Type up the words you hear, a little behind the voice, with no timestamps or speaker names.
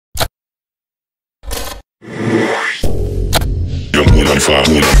95.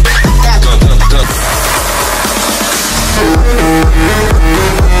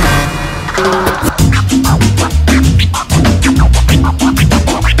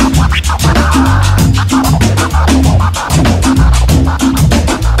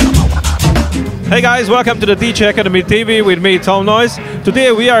 Hey guys, welcome to the DJ Academy TV with me, Tom Noize.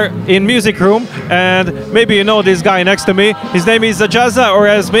 Today we are in music room, and maybe you know this guy next to me. His name is Zajazza, or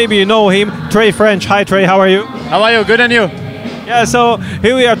as maybe you know him, Trey French. Hi Trey, how are you? How are you? Good, and you? Yeah, so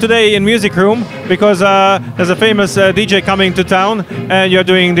here we are today in music room because there's a famous DJ coming to town and you're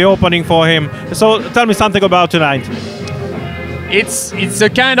doing the opening for him. So tell me something about tonight. It's a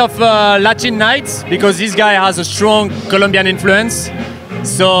kind of Latin night because this guy has a strong Colombian influence.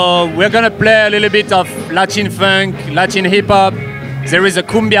 So we're gonna play a little bit of Latin funk, Latin hip hop. There is a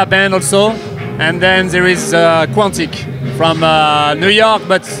cumbia band also, and then there is Quantic from New York,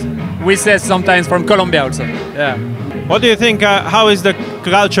 but we say sometimes from Colombia also. Yeah. What do you think? How is the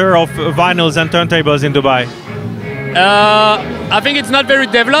culture of vinyls and turntables in Dubai? I think it's not very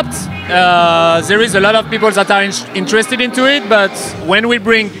developed. There is a lot of people that are interested into it, but when we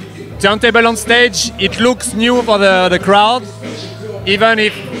bring turntable on stage, it looks new for the crowd, even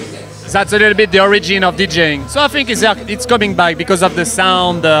if that's a little bit the origin of DJing. So I think it's coming back because of the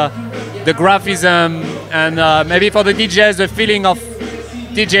sound, the graphism, and maybe for the DJs, the feeling of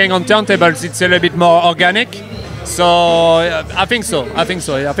DJing on turntables, it's a little bit more organic. So I think so. I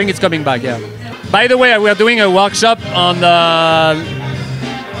think it's coming back, yeah. By the way, we are doing a workshop on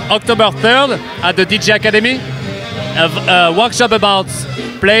October 3rd at the DJ Academy. A workshop about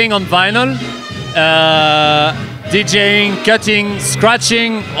playing on vinyl, DJing, cutting,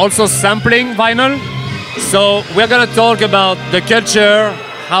 scratching, also sampling vinyl. So we're gonna talk about the culture,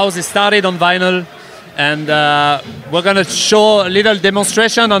 how they started on vinyl, and we're gonna show a little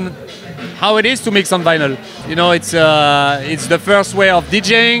demonstration on how it is to mix on vinyl. You know, it's the first way of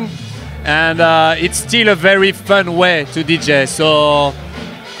DJing, and it's still a very fun way to DJ. So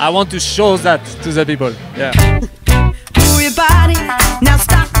I want to show that to the people. Yeah. Move your body, now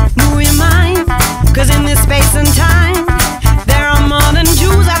stop, move your mind. Cause in this space and time, there are more than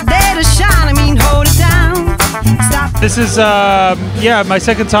Jews out there to shine. I mean, hold it down. Stop. This is, yeah, my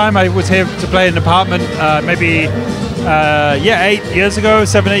second time. I was here to play in an apartment, maybe, yeah, 8 years ago,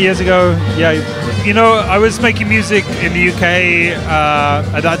 7, 8 years ago. Yeah, you know, I was making music in the UK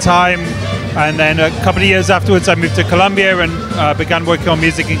at that time. And then a couple of years afterwards, I moved to Colombia and began working on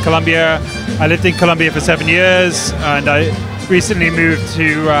music in Colombia. I lived in Colombia for 7 years, and I recently moved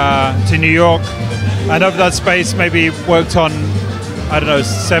to New York. And over that space, maybe worked on, I don't know,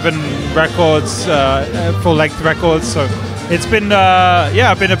 7 records, full-length records. So it's been,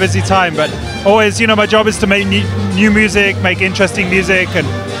 yeah, been a busy time. But always, you know, my job is to make new music, make interesting music, and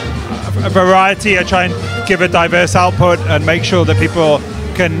a variety. I try and give a diverse output and make sure that people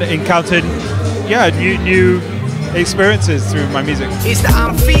can encounter, yeah, new experiences through my music. It's the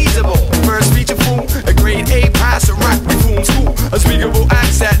unfeasible first feature film, a grade A pass, a rap reform school, unspeakable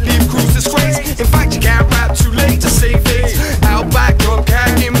acts that leave crews disgrace. In fact, you can't rap too late to save face. Out back, drop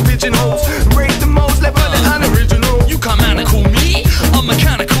cat in pigeonholes, rate the most level and unoriginal. You come out and call me, I'm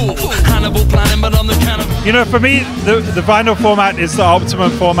mechanical, Hannibal planning, but I'm the cannibal. You know, for me, the vinyl format is the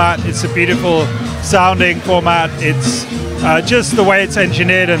optimum format. It's a beautiful sounding format. It's just the way it's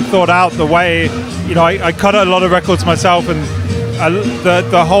engineered and thought out, the way, you know, I cut a lot of records myself, and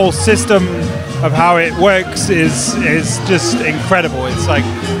the whole system of how it works is just incredible. It's like,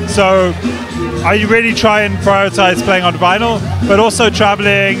 so I really try and prioritize playing on vinyl, but also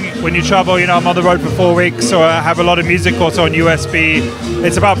traveling. When you travel, you know, I'm on the road for 4 weeks, so I have a lot of music also on USB.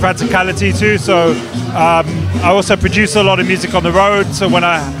 It's about practicality too, so I also produce a lot of music on the road, so when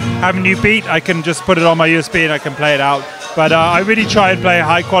I have a new beat, I can just put it on my USB and I can play it out. But I really try and play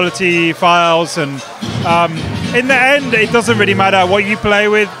high quality files, and in the end, it doesn't really matter what you play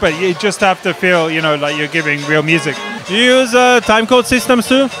with, but you just have to feel, you know, like you're giving real music. Do you use timecode systems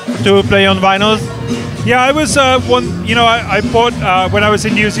too to play on vinyls? Yeah, I was you know, I bought when I was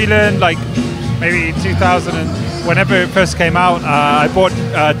in New Zealand, like maybe 2000 and whenever it first came out, I bought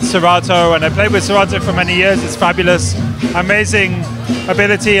Serato, and I played with Serato for many years. It's fabulous, amazing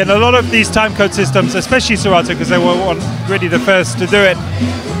ability, and a lot of these timecode systems, especially Serato, because they were really the first to do it,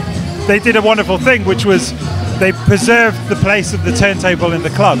 they did a wonderful thing, which was they preserved the place of the turntable in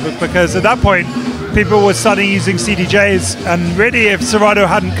the club, because at that point people were starting using CDJs, and really if Serato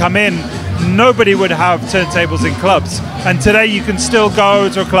hadn't come in, nobody would have turntables in clubs. And today you can still go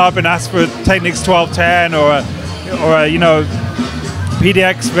to a club and ask for Technics 1210 or a you know,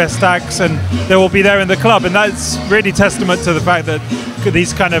 PDX Vestax, and they will be there in the club. And that's really testament to the fact that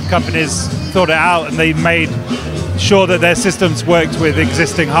these kind of companies thought it out, and they made sure that their systems worked with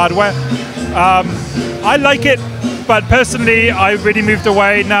existing hardware. I like it, but personally, I really moved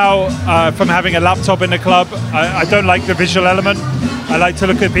away now from having a laptop in the club. I don't like the visual element. I like to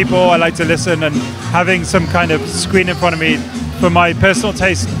look at people, I like to listen, and having some kind of screen in front of me, for my personal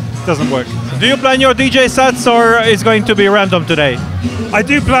taste, doesn't work. Do you plan your DJ sets, or is going to be random today? I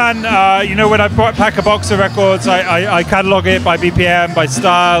do plan, you know, when I pack a box of records, I catalog it by BPM, by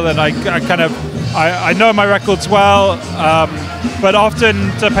style, and I know my records well, but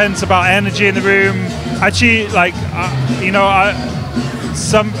often depends about energy in the room. Actually, like, you know, I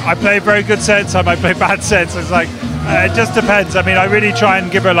play very good sets, I might play bad sets. It's like, it just depends. I mean, I really try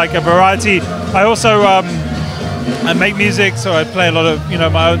and give it like a variety. I also I make music, so I play a lot of, you know,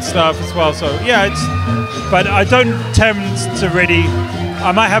 my own stuff as well. So yeah, but I don't tend to really.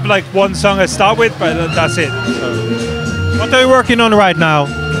 I might have like one song I start with, but that's it. So. What are you working on right now?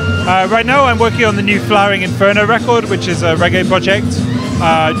 Right now, I'm working on the new Flowering Inferno record, which is a reggae project.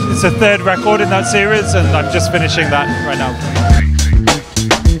 It's a third record in that series, and I'm just finishing that right now.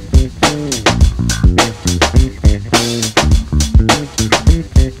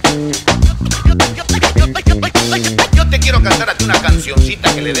 Una cancioncita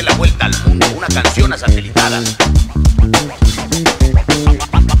que le dé la vuelta al mundo, una canción satelitada.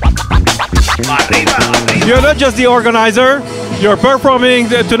 Arriba, arriba. You're not just the organizer, you're performing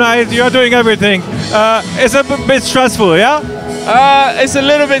tonight, you're doing everything. It's a bit stressful, yeah? It's a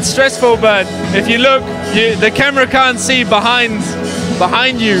little bit stressful, but if you look, the camera can't see behind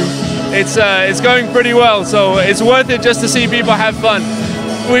you. It's going pretty well, so it's worth it just to see people have fun.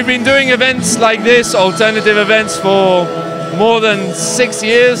 We've been doing events like this, alternative events, for more than 6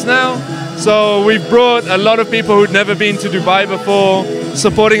 years now. So we've brought a lot of people who'd never been to Dubai before,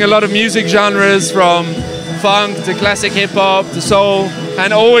 supporting a lot of music genres from funk to classic hip hop to soul,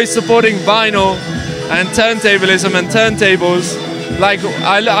 and always supporting vinyl and turntablism and turntables. Like,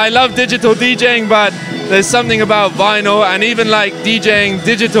 I love digital DJing, but there's something about vinyl, and even like DJing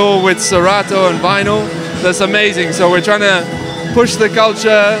digital with Serato and vinyl, that's amazing. So we're trying to push the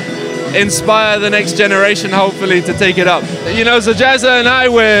culture, inspire the next generation, hopefully, to take it up. You know, Zajazza and I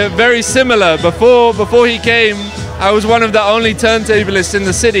were very similar. Before he came, I was one of the only turntablists in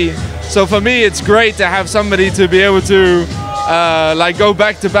the city. So for me, it's great to have somebody to be able to like go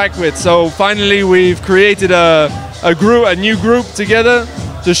back to back with. So finally, we've created a new group together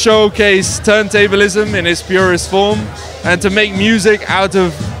to showcase turntablism in its purest form and to make music out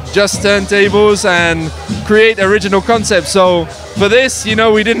of just turntables and create original concepts. So for this, you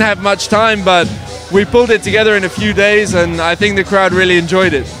know, we didn't have much time, but we pulled it together in a few days, and I think the crowd really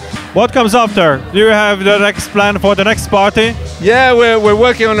enjoyed it. What comes after? Do you have the next plan for the next party? Yeah, we're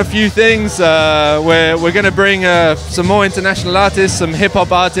working on a few things. We're going to bring some more international artists, some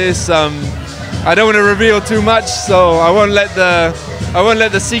hip-hop artists. I don't want to reveal too much, so I won't let the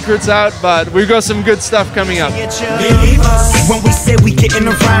secrets out, but we've got some good stuff coming up. When we say we getting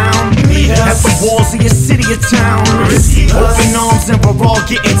around at the walls of your city or town, open arms and we're all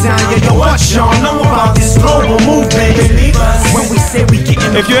getting down. Yeah, yo, what y'all know about this global movement? When we say we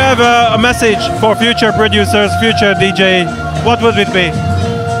getting If you have a message for future producers, future DJ, what would it be?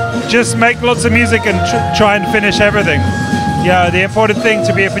 Just make lots of music and try and finish everything. Yeah, the important thing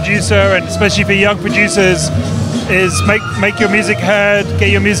to be a producer, and especially for young producers, is make your music heard, get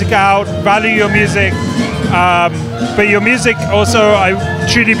your music out, value your music. But your music also, I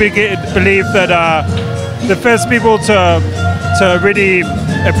truly believe that the first people to really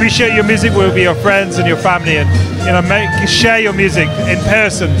appreciate your music will be your friends and your family, and you know, share your music in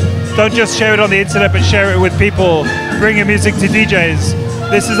person. Don't just share it on the internet, but share it with people. Bring your music to DJs.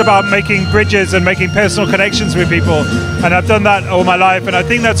 This is about making bridges and making personal connections with people, and I've done that all my life, and I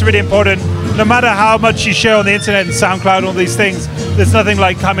think that's really important. No matter how much you share on the internet and SoundCloud and all these things, there's nothing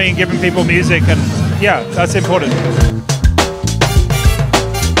like coming and giving people music, and yeah, that's important.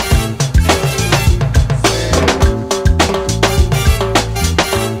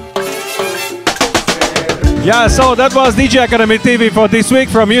 Yeah, so that was DJ Academy TV for this week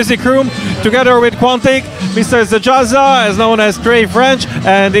from Music Room, together with Quantic, Mr. Zajazza, as known as Trey French,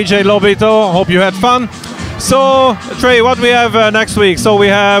 and DJ Lobito. Hope you had fun. So, Trey, what we have next week? So we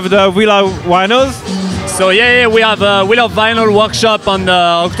have the Villa Vinyls. So yeah, we have a Wheel of Vinyl workshop on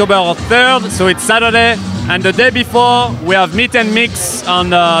October 3rd, so it's Saturday. And the day before, we have Meet and Mix on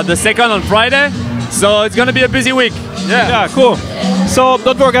the 2nd on Friday. So it's gonna be a busy week. Yeah, cool. So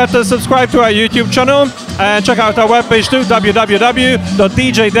don't forget to subscribe to our YouTube channel and check out our webpage too,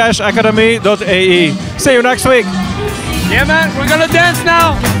 www.dj-academy.ae. See you next week. Yeah man, we're gonna dance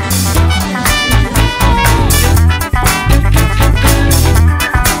now.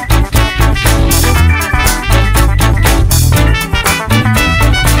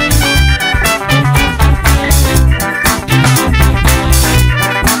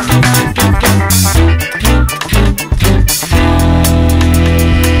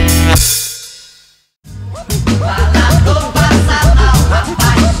 Wow.